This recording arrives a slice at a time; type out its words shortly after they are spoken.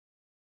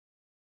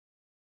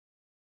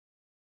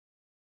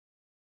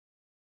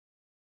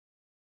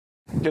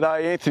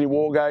G'day, Anthony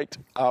Wargate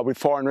with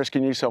Fire and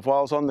Rescue New South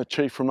Wales. I'm the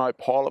Chief Remote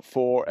Pilot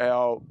for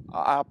our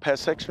RPAS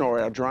section, or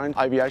our drone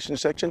aviation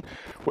section.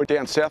 We're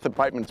down south at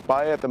Batemans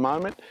Bay at the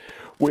moment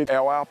with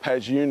our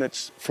RPAS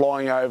units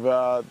flying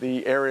over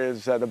the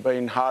areas that have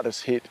been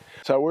hardest hit.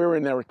 So we're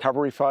in the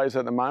recovery phase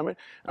at the moment,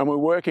 and we're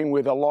working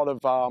with a lot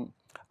of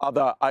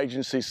other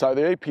agencies, so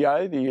the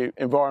EPA, the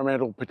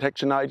Environmental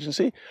Protection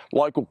Agency,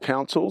 local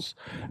councils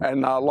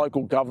and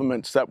local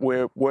governments that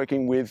we're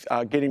working with,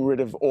 getting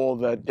rid of all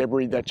the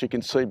debris that you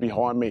can see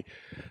behind me.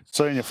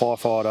 Senior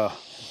firefighter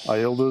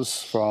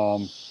Ailders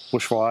from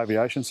Bushfire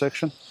Aviation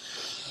Section.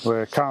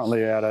 We're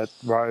currently out at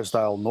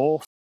Rosedale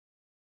North.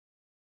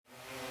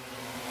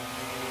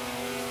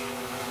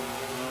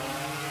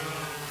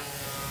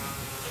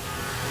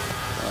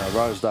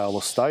 Rosedale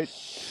Estate,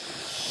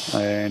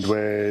 and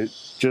we're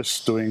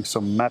just doing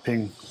some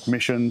mapping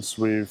missions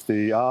with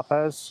the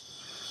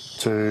RPAS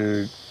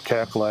to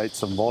calculate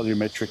some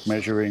volumetric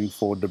measuring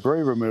for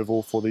debris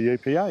removal for the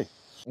EPA.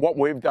 What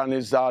we've done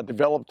is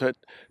developed it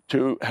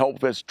to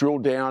help us drill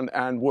down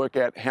and work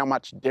out how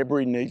much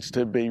debris needs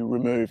to be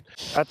removed.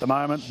 At the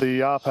moment, the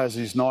RPAS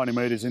is 90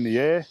 metres in the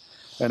air,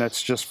 and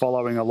it's just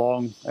following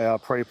along our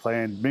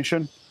pre-planned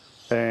mission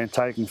and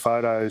taking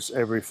photos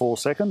every 4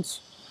 seconds.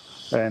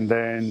 And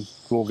then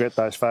we'll get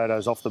those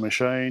photos off the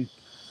machine,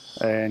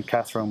 and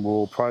Catherine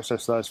will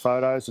process those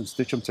photos and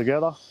stitch them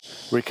together.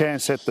 We can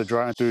set the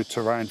drone to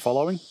terrain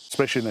following,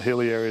 especially in the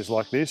hilly areas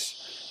like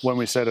this. When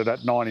we set it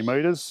at 90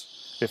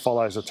 metres, it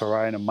follows the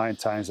terrain and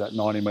maintains that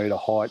 90 metre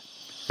height,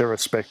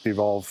 irrespective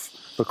of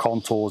the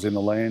contours in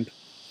the land.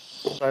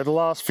 So the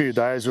last few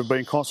days we've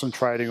been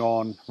concentrating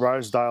on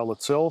Rosedale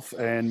itself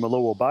and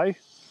Malua Bay.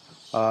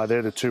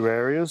 They're the two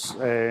areas,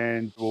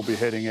 and we'll be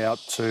heading out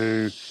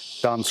to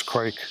Duns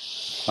Creek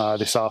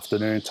this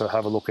afternoon to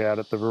have a look out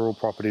at the rural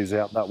properties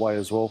out that way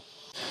as well.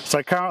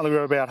 So currently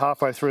we're about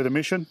halfway through the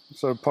mission,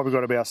 so we've probably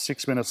got about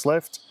 6 minutes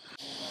left.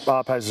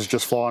 RPAS is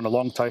just flying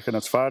along, taking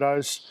its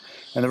photos.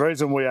 And the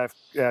reason we have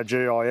our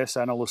GIS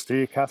analyst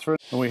here, Catherine,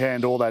 and we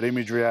hand all that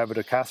imagery over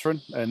to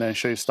Catherine, and then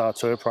she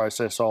starts her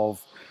process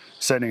of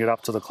sending it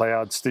up to the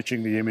cloud,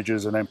 stitching the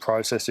images, and then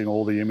processing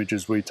all the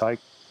images we take.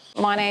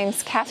 My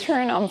name's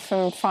Catherine, I'm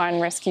from Fire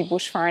and Rescue,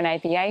 Bushfire and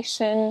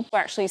Aviation. We're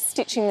actually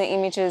stitching the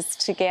images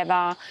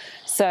together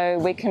so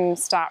we can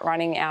start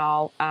running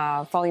our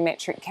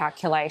volumetric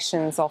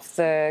calculations off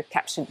the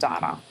captured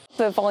data.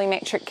 The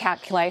volumetric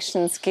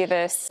calculations give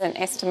us an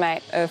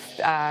estimate of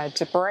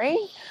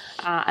debris,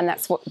 and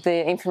that's what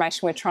the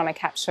information we're trying to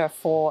capture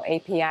for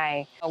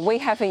EPA. We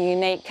have a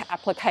unique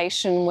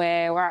application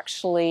where we're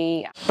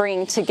actually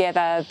bringing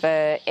together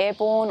the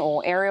airborne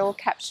or aerial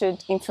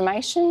captured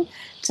information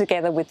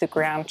together with the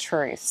ground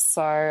truth.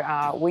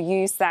 So we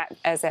use that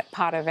as a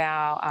part of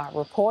our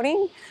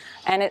reporting,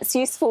 and it's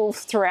useful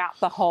throughout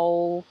the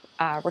whole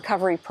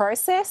recovery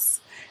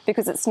process,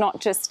 because it's not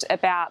just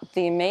about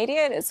the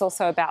immediate, it's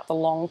also about the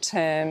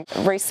long-term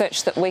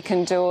research that we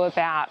can do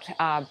about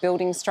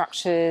building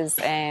structures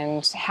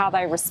and how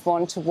they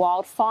respond to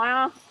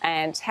wildfire,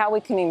 and how we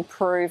can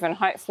improve, and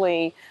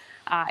hopefully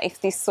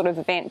if this sort of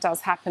event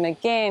does happen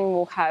again,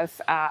 we'll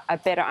have a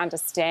better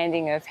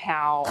understanding of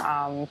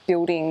how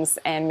buildings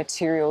and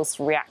materials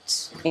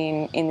react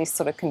in this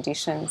sort of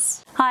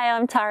conditions. Hi,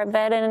 I'm Tara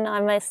Burton.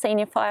 I'm a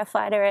senior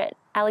firefighter at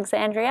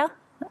Alexandria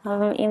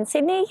in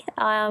Sydney.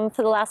 For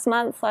the last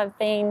month I've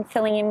been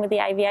filling in with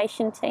the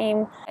aviation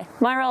team.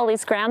 My role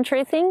is ground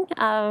truthing.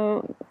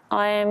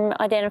 I'm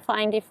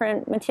identifying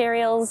different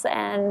materials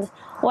and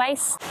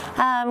waste.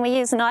 We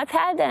use an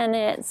iPad, and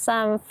it's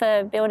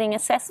for building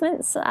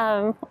assessments,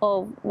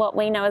 or what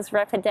we know as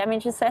rapid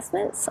damage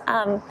assessments.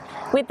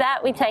 With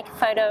that, we take a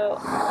photo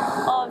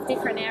of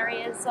different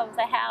areas of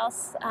the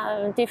house,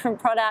 different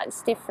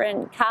products,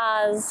 different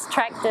cars,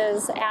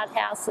 tractors,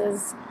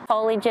 outhouses,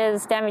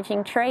 foliages,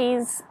 damaging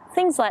trees,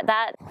 things like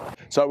that.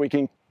 So we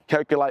can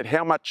calculate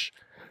how much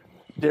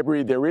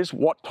debris there is,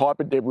 what type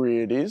of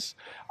debris it is,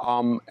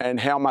 and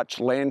how much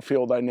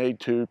landfill they need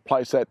to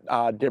place that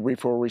debris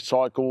for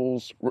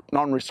recycles,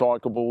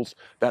 non-recyclables,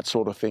 that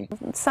sort of thing.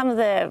 Some of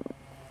the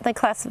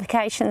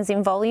classifications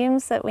in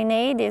volumes that we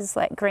need is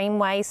like green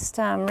waste,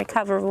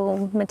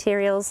 recoverable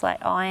materials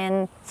like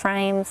iron,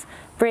 frames,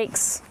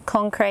 bricks,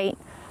 concrete,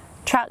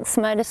 trucks,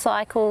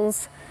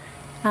 motorcycles,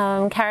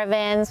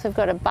 caravans. We've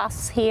got a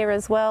bus here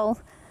as well.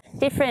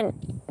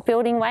 Different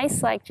building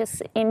waste, like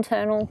just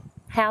internal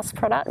house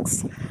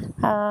products.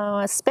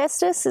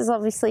 Asbestos is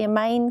obviously a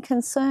main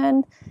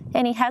concern.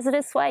 Any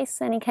hazardous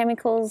waste, any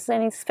chemicals,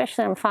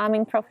 especially on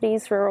farming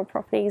properties, rural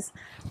properties,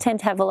 tend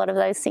to have a lot of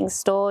those things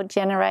stored: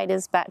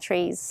 generators,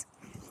 batteries,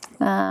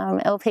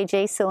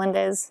 LPG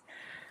cylinders.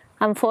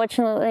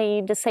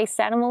 Unfortunately, deceased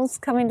animals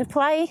come into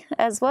play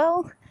as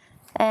well,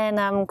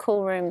 and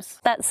cool rooms.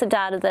 That's the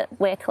data that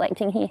we're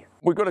collecting here.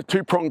 We've got a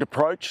two-pronged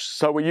approach,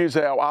 so we use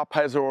our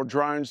RPAS or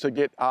drones to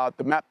get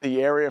to map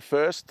the area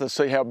first to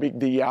see how big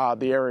the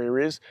area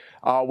is.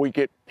 We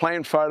get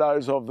plan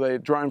photos of the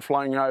drone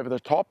flying over the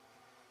top,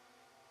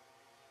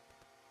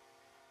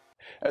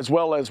 as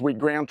well as we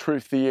ground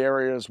truth the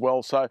area as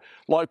well. So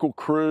local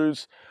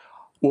crews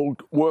we'll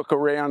work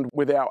around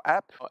with our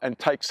app and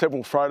take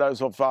several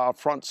photos of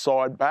front,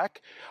 side,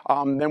 back.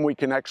 Then we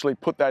can actually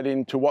put that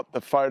into what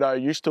the photo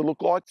used to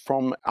look like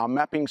from our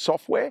mapping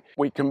software.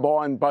 We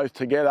combine both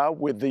together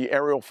with the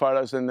aerial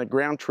photos and the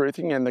ground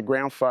truthing and the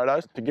ground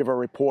photos to give a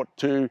report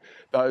to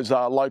those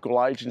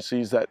local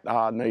agencies that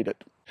need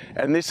it.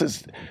 And this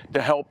is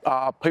to help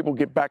people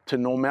get back to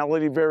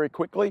normality very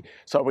quickly,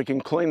 so we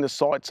can clean the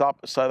sites up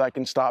so they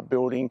can start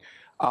building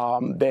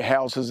their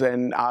houses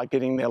and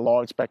getting their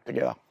lives back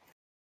together.